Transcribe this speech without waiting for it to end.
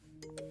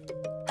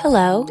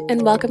Hello,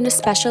 and welcome to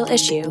Special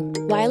Issue,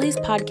 Wiley's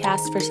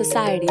podcast for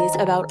societies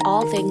about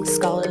all things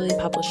scholarly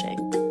publishing.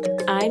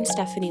 I'm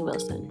Stephanie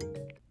Wilson.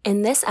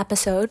 In this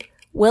episode,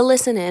 we'll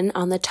listen in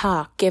on the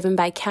talk given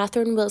by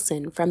Catherine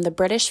Wilson from the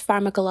British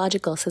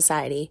Pharmacological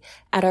Society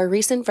at our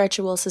recent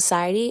virtual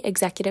Society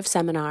Executive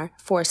Seminar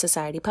for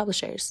Society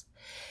Publishers.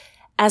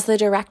 As the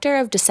Director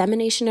of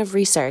Dissemination of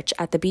Research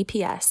at the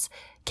BPS,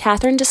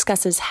 Catherine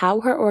discusses how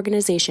her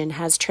organization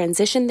has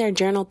transitioned their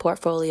journal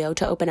portfolio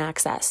to open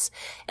access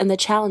and the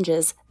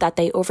challenges that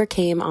they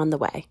overcame on the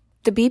way.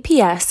 The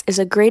BPS is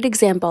a great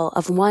example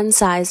of one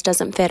size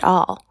doesn't fit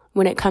all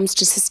when it comes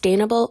to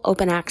sustainable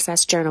open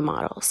access journal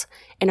models,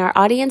 and our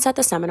audience at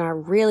the seminar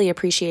really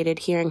appreciated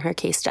hearing her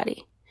case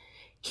study.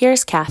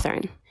 Here's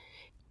Catherine.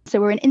 So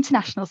we're an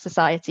international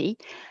society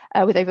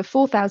with over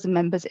 4,000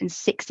 members in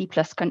 60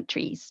 plus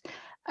countries.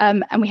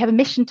 And we have a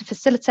mission to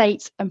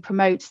facilitate and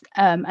promote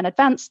and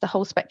advance the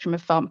whole spectrum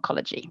of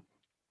pharmacology.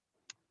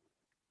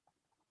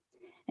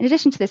 In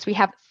addition to this, we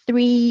have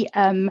three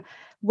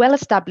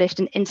well-established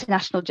and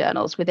international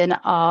journals within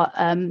our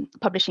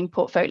publishing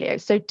portfolio.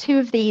 So two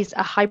of these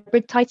are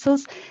hybrid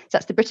titles. So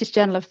that's the British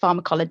Journal of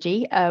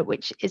Pharmacology,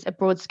 which is a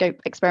broad scope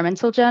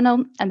experimental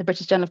journal, and the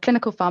British Journal of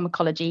Clinical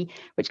Pharmacology,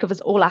 which covers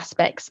all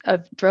aspects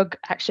of drug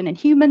action in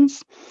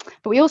humans.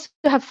 But we also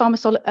have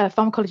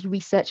Pharmacology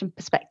Research and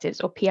Perspectives,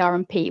 or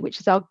PRMP,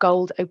 which is our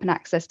gold open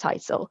access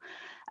title.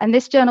 And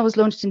this journal was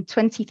launched in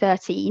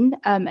 2013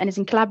 and is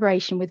in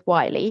collaboration with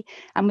Wiley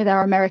and with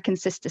our American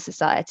sister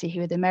society,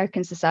 who are the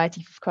American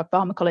Society for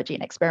Pharmacology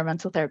and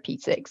Experimental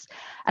Therapeutics.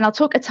 And I'll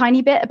talk a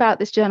tiny bit about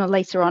this journal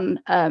later on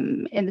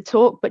in the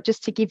talk, but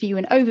just to give you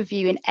an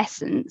overview in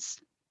essence,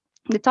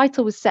 the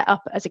title was set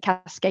up as a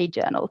cascade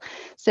journal.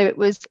 So it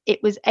was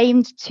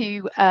aimed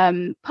to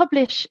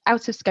publish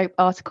out of scope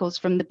articles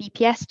from the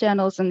BPS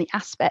journals and the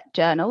Aspect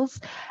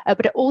journals,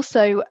 but it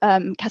also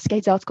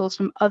cascades articles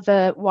from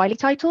other Wiley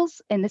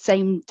titles in the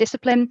same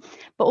discipline,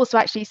 but also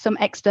actually some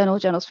external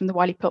journals from the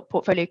Wiley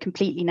portfolio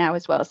completely now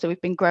as well. So we've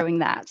been growing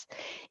that.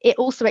 It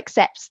also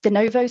accepts de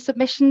novo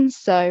submissions,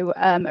 so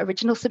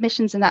original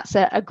submissions, and that's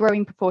a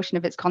growing proportion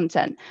of its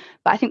content.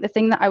 But I think the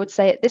thing that I would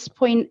say at this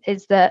point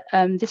is that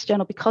this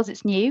journal, because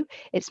it's new,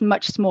 it's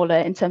much smaller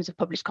in terms of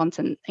published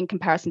content in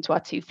comparison to our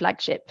two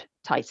flagship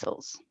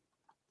titles.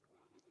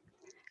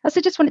 I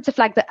also just wanted to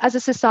flag that as a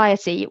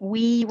society,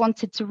 we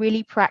wanted to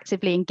really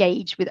proactively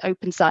engage with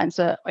open science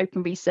or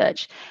open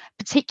research,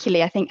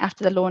 particularly I think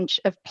after the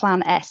launch of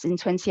Plan S in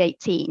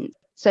 2018.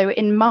 So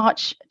in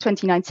March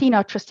 2019,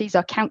 our trustees,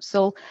 our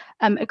council,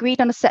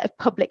 agreed on a set of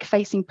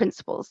public-facing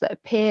principles that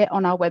appear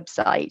on our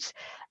website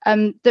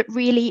that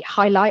really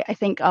highlight, I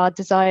think, our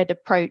desired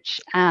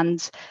approach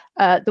and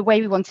the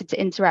way we wanted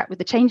to interact with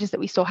the changes that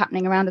we saw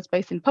happening around us,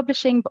 both in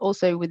publishing, but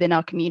also within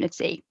our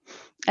community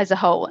as a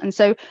whole. And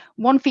so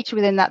one feature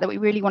within that we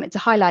really wanted to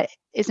highlight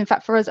is, in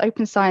fact, for us,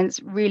 open science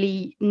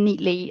really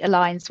neatly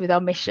aligns with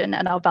our mission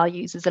and our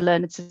values as a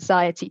learned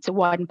society to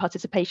widen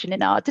participation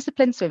in our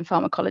discipline, so in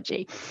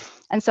pharmacology.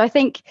 And so I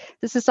think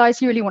the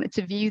society really wanted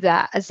to view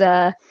that as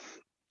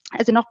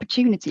an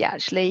opportunity,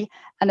 actually,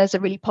 and as a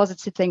really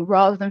positive thing,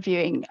 rather than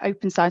viewing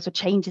open science or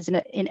changes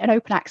in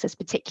open access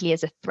particularly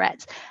as a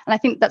threat. And I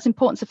think that's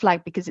important to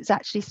flag because it's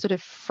actually sort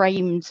of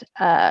framed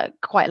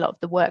quite a lot of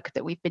the work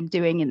that we've been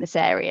doing in this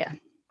area.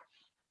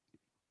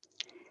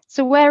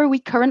 So where are we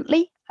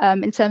currently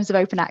in terms of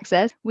open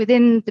access?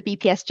 Within the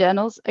BPS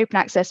journals, open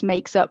access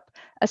makes up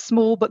a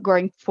small but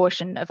growing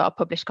portion of our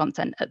published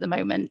content at the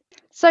moment.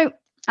 So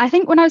I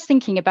think when I was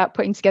thinking about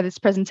putting together this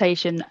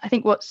presentation, I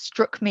think what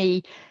struck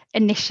me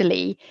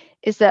initially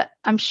is that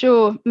I'm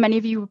sure many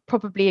of you would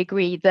probably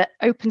agree that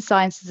open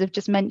science, as I've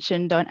just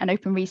mentioned, and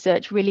open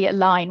research really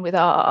align with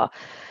our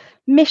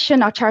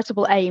mission, our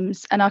charitable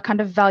aims, and our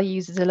kind of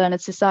values as a learned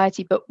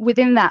society. But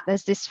within that,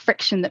 there's this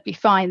friction that we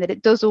find that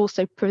it does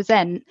also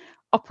present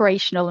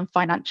operational and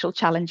financial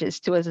challenges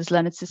to us as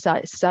learned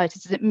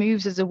societies as it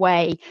moves us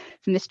away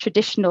from this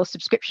traditional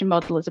subscription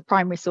model as a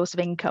primary source of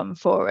income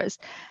for us.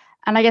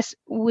 And I guess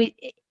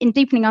in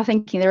deepening our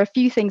thinking, there are a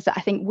few things that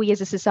I think we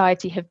as a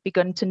society have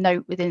begun to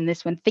note within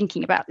this when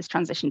thinking about this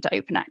transition to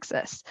open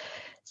access.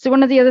 So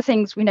one of the other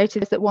things we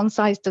noted is that one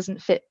size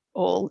doesn't fit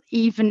all,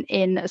 even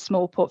in a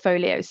small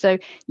portfolio. So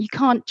you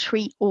can't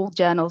treat all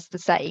journals the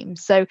same.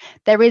 So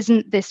there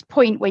isn't this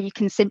point where you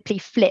can simply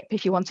flip,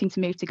 if you're wanting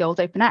to move to gold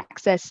open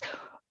access,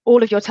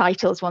 all of your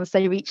titles once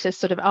they reach this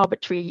sort of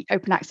arbitrary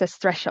open access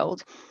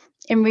threshold.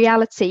 In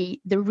reality,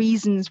 the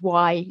reasons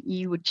why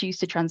you would choose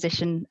to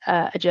transition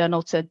a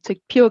journal to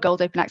pure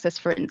gold open access,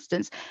 for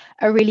instance,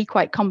 are really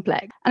quite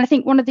complex. And I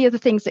think one of the other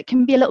things that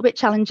can be a little bit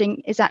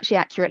challenging is actually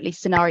accurately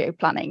scenario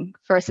planning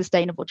for a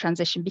sustainable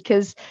transition,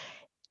 because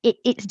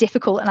it's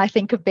difficult and I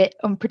think a bit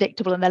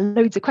unpredictable, and there are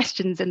loads of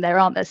questions in there,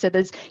 aren't there? So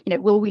there's,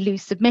 will we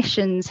lose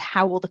submissions?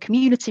 How will the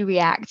community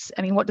react?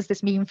 I mean, what does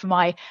this mean for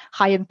my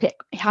high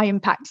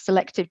impact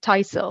selective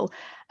title?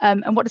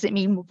 And what does it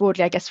mean more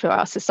broadly, I guess, for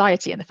our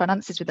society and the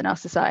finances within our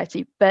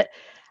society? But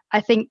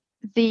I think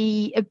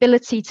the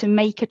ability to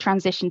make a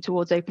transition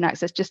towards open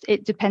access,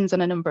 it depends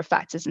on a number of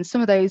factors. And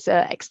some of those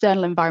are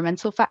external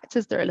environmental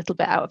factors that are a little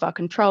bit out of our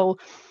control,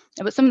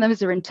 but some of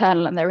those are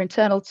internal, and they're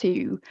internal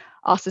to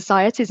our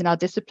societies and our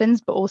disciplines,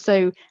 but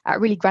also at a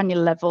really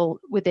granular level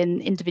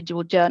within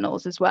individual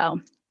journals as well.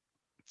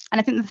 And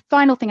I think the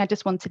final thing I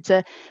just wanted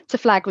to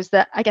flag was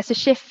that I guess a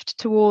shift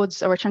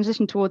towards, or a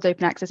transition towards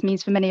open access,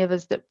 means for many of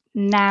us that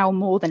now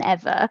more than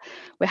ever,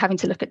 we're having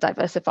to look at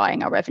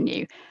diversifying our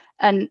revenue.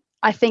 And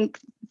I think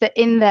that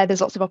in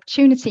there's lots of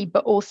opportunity,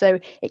 but also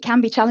it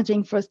can be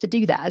challenging for us to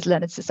do that as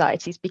learned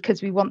societies,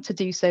 because we want to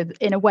do so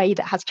in a way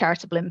that has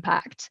charitable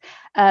impact.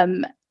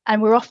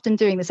 And we're often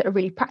doing this at a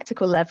really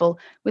practical level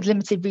with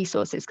limited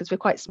resources, because we're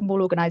quite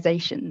small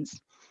organisations.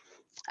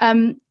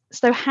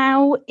 So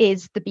how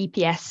is the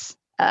BPS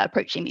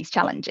approaching these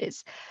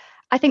challenges?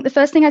 I think the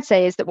first thing I'd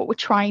say is that what we're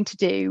trying to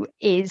do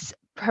is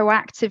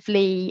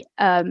proactively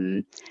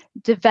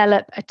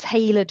develop a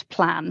tailored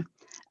plan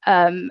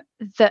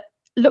that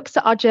looks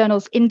at our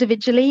journals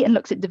individually and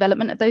looks at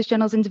development of those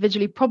journals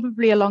individually,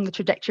 probably along the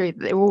trajectory that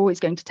they're always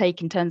going to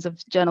take in terms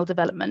of journal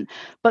development.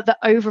 But that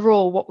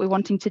overall, what we're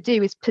wanting to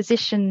do is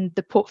position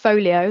the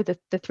portfolio, the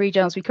 3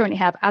 journals we currently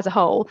have as a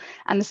whole,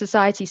 and the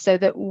society, so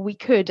that we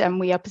could, and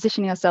we are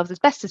positioning ourselves as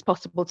best as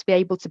possible to be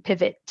able to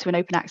pivot to an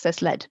open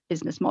access led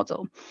business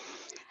model.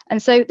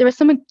 And so there are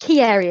some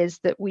key areas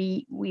that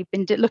we've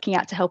been looking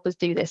at to help us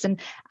do this, and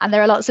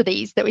there are lots of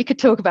these that we could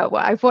talk about.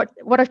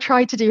 What I've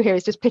tried to do here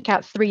is just pick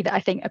out 3 that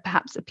I think are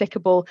perhaps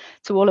applicable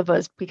to all of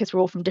us, because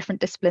we're all from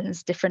different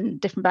disciplines,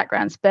 different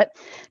backgrounds. But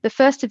the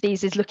first of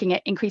these is looking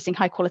at increasing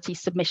high quality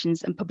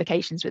submissions and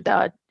publications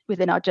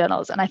within our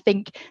journals. And I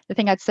think the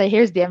thing I'd say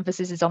here is the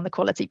emphasis is on the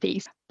quality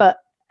piece, but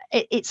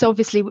it's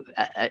obviously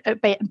a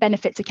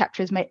benefit to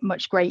capture as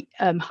much great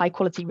high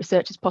quality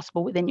research as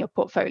possible within your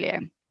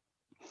portfolio.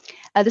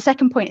 The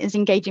second point is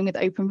engaging with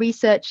open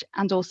research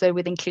and also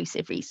with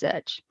inclusive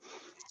research.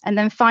 And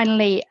then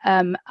finally,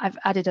 I've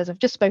added, as I've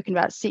just spoken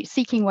about,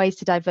 seeking ways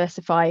to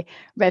diversify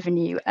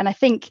revenue. And I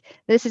think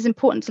this is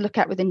important to look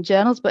at within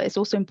journals, but it's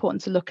also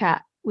important to look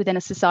at within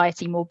a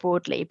society more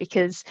broadly,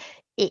 because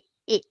it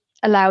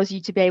allows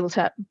you to be able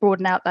to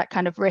broaden out that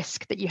kind of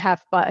risk that you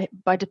have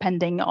by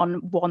depending on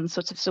one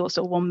sort of source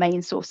or one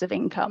main source of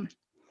income.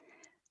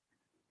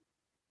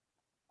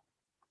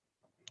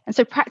 And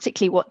so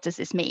practically, what does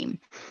this mean?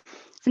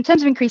 So in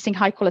terms of increasing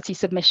high quality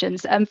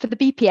submissions, for the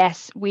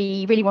BPS,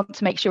 we really want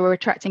to make sure we're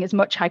attracting as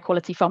much high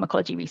quality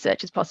pharmacology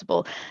research as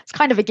possible. It's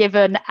kind of a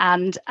given,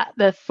 and at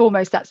the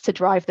foremost, that's to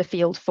drive the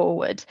field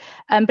forward.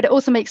 But it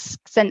also makes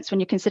sense when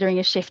you're considering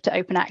a shift to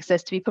open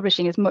access to be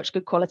publishing as much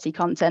good quality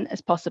content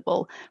as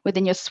possible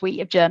within your suite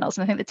of journals.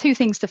 And I think the 2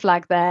 things to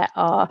flag there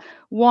are,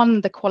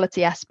 one, the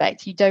quality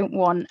aspect. You don't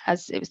want,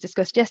 as it was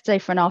discussed yesterday,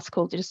 for an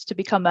article just to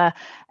become a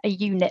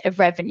unit of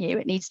revenue.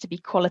 It needs to be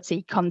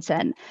quality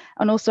content.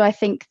 And also, I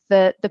think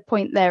the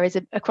point there is,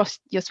 across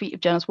your suite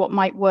of journals, what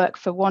might work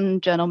for one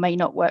journal may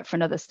not work for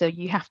another. So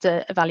you have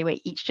to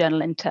evaluate each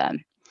journal in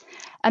turn.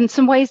 And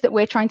some ways that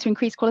we're trying to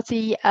increase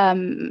quality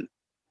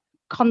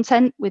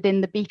content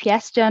within the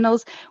BPS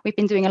journals, we've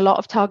been doing a lot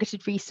of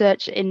targeted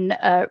research in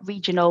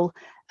regional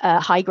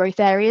high growth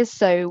areas.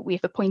 So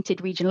we've appointed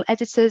regional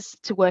editors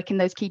to work in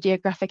those key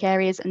geographic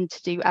areas and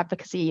to do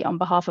advocacy on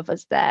behalf of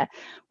us there.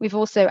 We've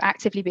also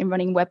actively been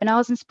running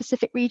webinars in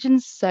specific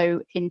regions.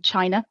 So in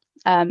China,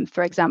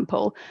 for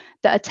example,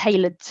 that are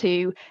tailored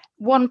to,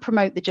 one,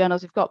 promote the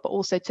journals we've got, but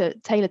also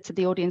tailored to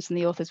the audience and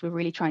the authors we're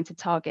really trying to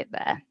target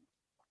there.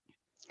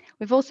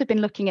 We've also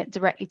been looking at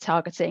directly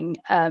targeting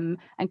and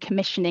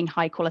commissioning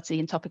high quality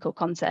and topical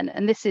content.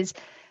 And this is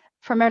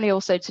primarily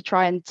also to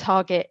try and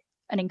target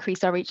and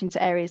increase our reach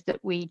into areas that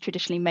we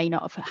traditionally may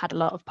not have had a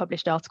lot of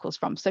published articles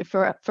from. So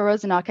for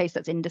us, in our case,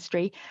 that's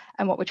industry.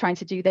 And what we're trying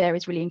to do there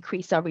is really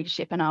increase our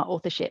readership and our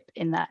authorship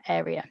in that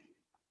area.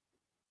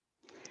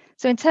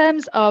 So in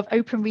terms of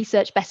open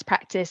research, best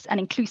practice and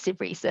inclusive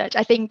research,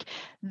 I think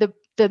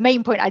the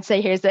main point I'd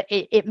say here is that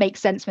it makes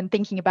sense when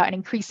thinking about an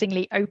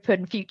increasingly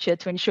open future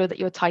to ensure that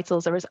your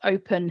titles are as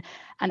open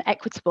and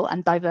equitable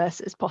and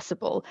diverse as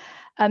possible.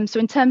 So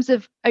in terms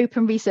of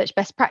open research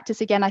best practice,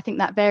 again, I think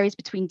that varies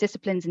between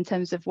disciplines in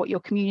terms of what your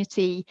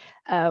community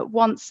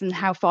wants and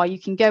how far you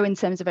can go in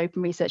terms of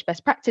open research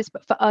best practice.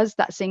 But for us,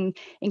 that's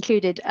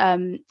included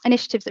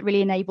initiatives that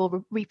really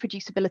enable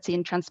reproducibility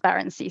and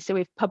transparency. So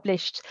we've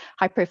published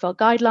high profile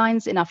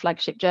guidelines in our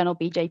flagship journal,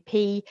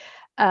 BJP.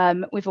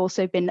 We've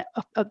also been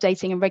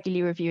updating and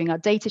regularly reviewing our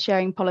data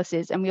sharing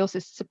policies, and we also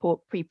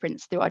support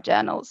preprints through our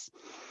journals.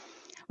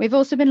 We've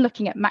also been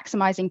looking at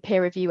maximising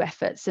peer review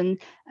efforts, and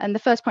the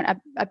first point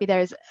I'd be there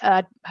is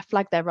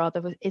flag there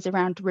rather is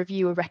around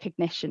reviewer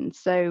recognition.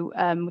 So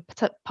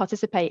we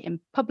participate in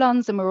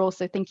Publons, and we're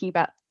also thinking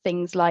about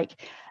things like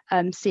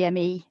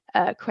CME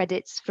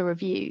credits for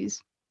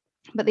reviews.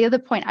 But the other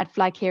point I'd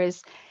flag here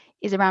is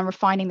around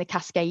refining the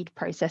cascade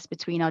process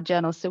between our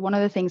journals. So one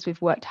of the things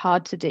we've worked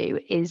hard to do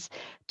is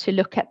to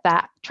look at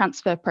that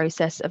transfer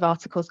process of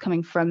articles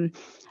coming from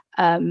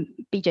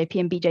BJP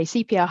and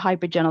BJCP, are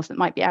hybrid journals that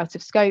might be out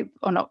of scope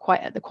or not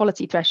quite at the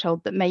quality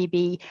threshold, that may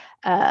be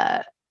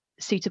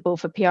suitable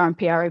for PR and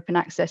PR open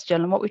access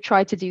journal. And what we've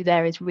tried to do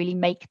there is really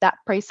make that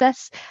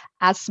process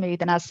as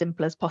smooth and as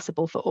simple as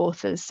possible for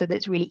authors, so that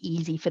it's really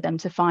easy for them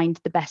to find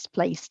the best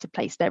place to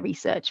place their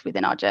research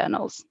within our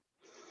journals.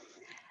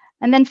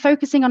 And then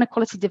focusing on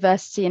equality,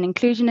 diversity and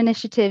inclusion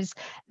initiatives.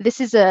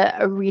 This is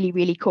a really,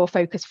 really core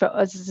focus for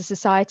us as a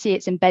society.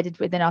 It's embedded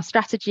within our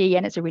strategy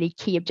and it's a really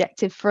key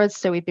objective for us.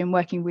 So we've been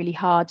working really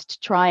hard to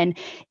try and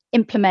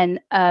implement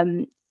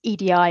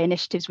EDI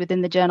initiatives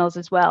within the journals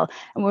as well.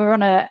 And we're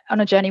on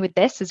a journey with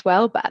this as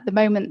well. But at the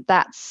moment,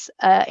 that's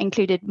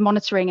included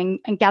monitoring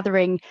and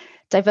gathering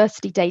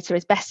diversity data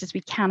as best as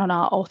we can on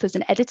our authors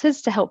and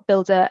editors to help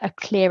build a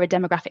clearer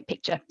demographic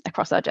picture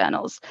across our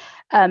journals.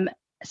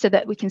 So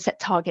that we can set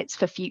targets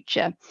for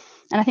future.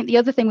 And I think the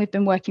other thing we've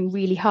been working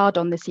really hard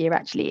on this year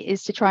actually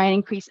is to try and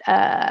increase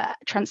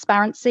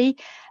transparency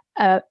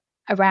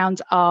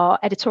around our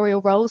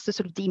editorial roles, so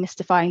sort of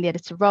demystifying the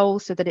editor role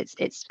so that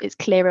it's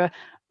clearer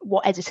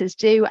what editors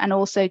do, and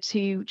also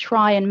to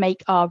try and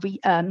make our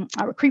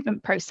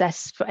recruitment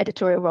process for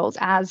editorial roles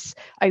as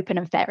open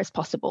and fair as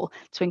possible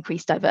to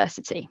increase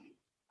diversity.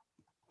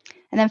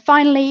 And then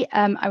finally,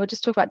 I will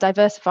just talk about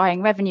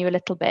diversifying revenue a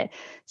little bit.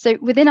 So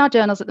within our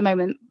journals at the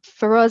moment,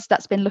 for us,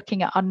 that's been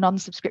looking at our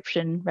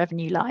non-subscription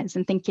revenue lines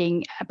and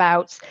thinking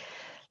about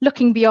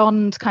looking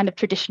beyond kind of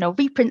traditional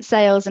reprint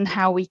sales and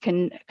how we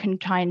can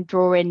try and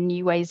draw in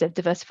new ways of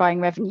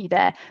diversifying revenue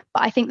there.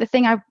 But I think the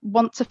thing I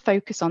want to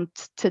focus on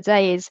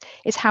today is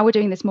how we're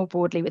doing this more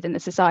broadly within the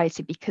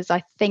society, because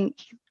I think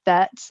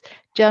that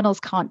journals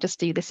can't just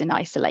do this in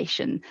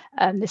isolation.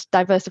 This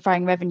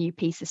diversifying revenue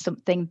piece is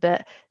something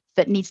that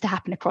needs to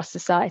happen across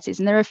societies.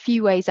 And there are a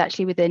few ways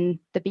actually within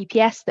the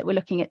BPS that we're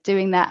looking at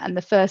doing that. And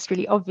the first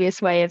really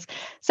obvious way of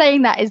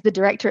saying that is the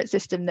directorate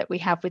system that we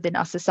have within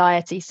our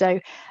society. So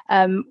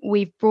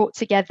we've brought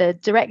together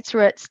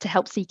directorates to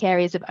help seek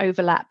areas of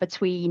overlap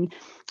between,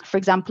 for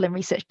example, in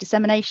research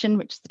dissemination,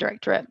 which is the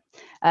directorate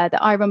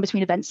that I run,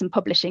 between events and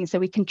publishing, so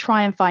we can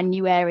try and find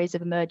new areas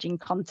of emerging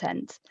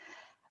content.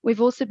 We've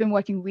also been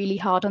working really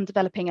hard on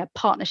developing a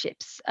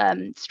partnerships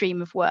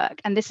stream of work.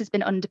 And this has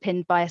been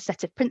underpinned by a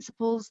set of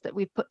principles that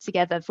we've put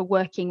together for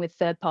working with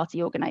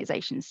third-party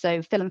organisations,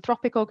 so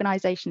philanthropic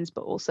organisations,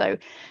 but also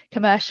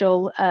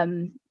commercial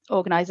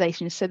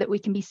organisations, so that we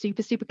can be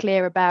super, super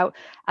clear about,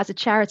 as a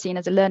charity and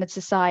as a learned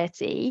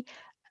society,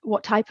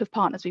 what type of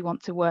partners we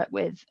want to work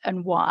with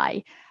and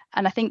why.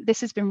 And I think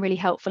this has been really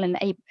helpful in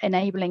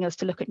enabling us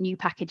to look at new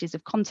packages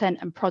of content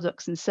and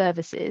products and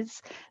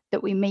services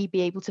that we may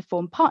be able to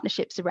form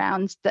partnerships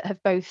around that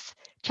have both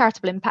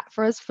charitable impact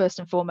for us, first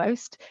and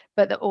foremost,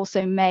 but that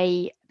also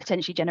may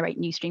potentially generate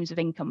new streams of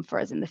income for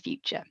us in the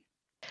future.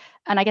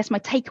 And I guess my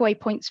takeaway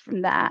points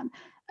from that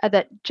are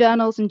that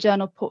journals and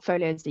journal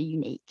portfolios are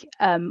unique.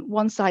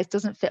 One size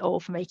doesn't fit all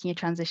for making a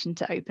transition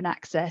to open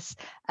access.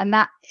 And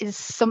that is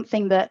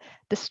something that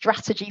the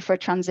strategy for a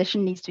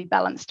transition needs to be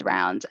balanced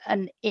around.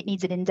 And it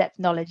needs an in-depth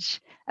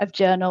knowledge of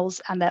journals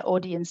and their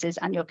audiences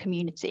and your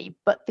community.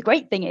 But the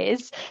great thing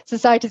is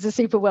societies are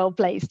super well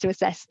placed to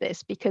assess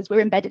this, because we're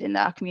embedded in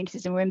our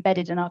communities and we're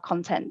embedded in our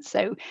content.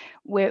 So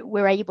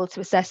we're able to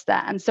assess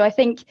that. And so I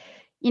think,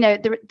 you know,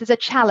 there's a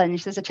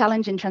challenge in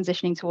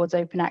transitioning towards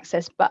open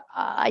access, but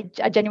I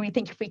genuinely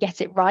think if we get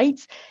it right,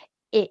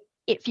 it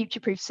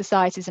future-proofs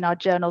societies and our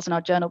journals and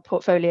our journal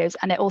portfolios,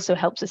 and it also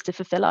helps us to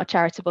fulfill our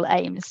charitable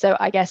aims. So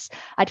I guess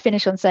I'd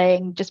finish on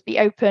saying, just be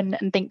open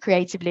and think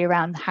creatively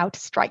around how to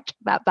strike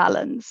that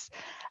balance.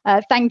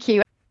 Thank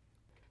you.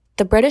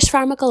 The British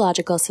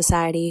Pharmacological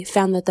Society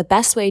found that the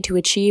best way to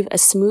achieve a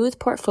smooth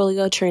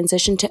portfolio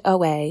transition to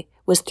OA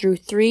was through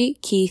 3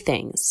 key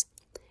things: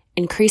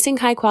 increasing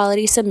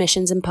high-quality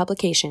submissions and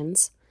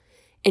publications,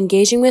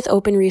 engaging with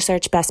open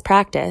research best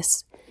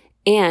practice,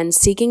 and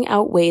seeking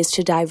out ways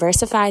to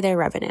diversify their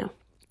revenue.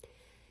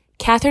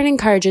 Catherine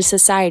encourages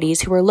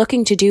societies who are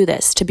looking to do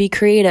this to be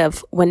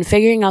creative when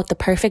figuring out the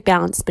perfect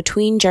balance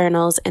between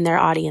journals and their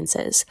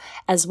audiences,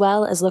 as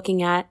well as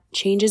looking at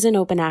changes in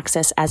open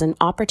access as an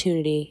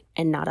opportunity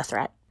and not a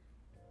threat.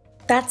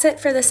 That's it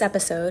for this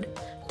episode.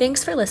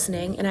 Thanks for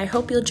listening, and I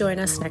hope you'll join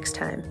us next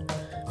time.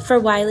 For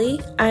Wiley,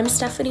 I'm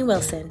Stephanie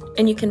Wilson,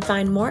 and you can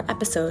find more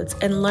episodes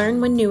and learn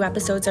when new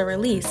episodes are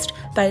released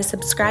by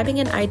subscribing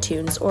in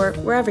iTunes or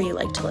wherever you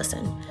like to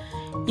listen.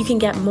 You can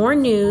get more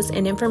news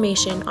and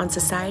information on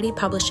society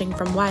publishing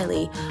from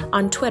Wiley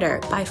on Twitter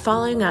by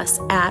following us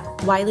at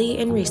Wiley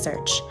in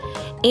Research,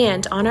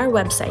 and on our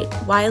website,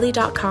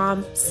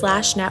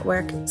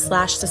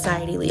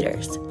 wiley.com/network/society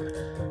leaders.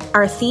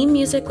 Our theme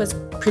music was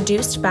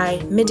produced by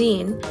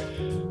Medine,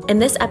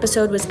 and this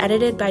episode was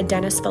edited by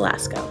Dennis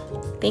Velasco.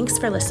 Thanks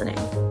for listening.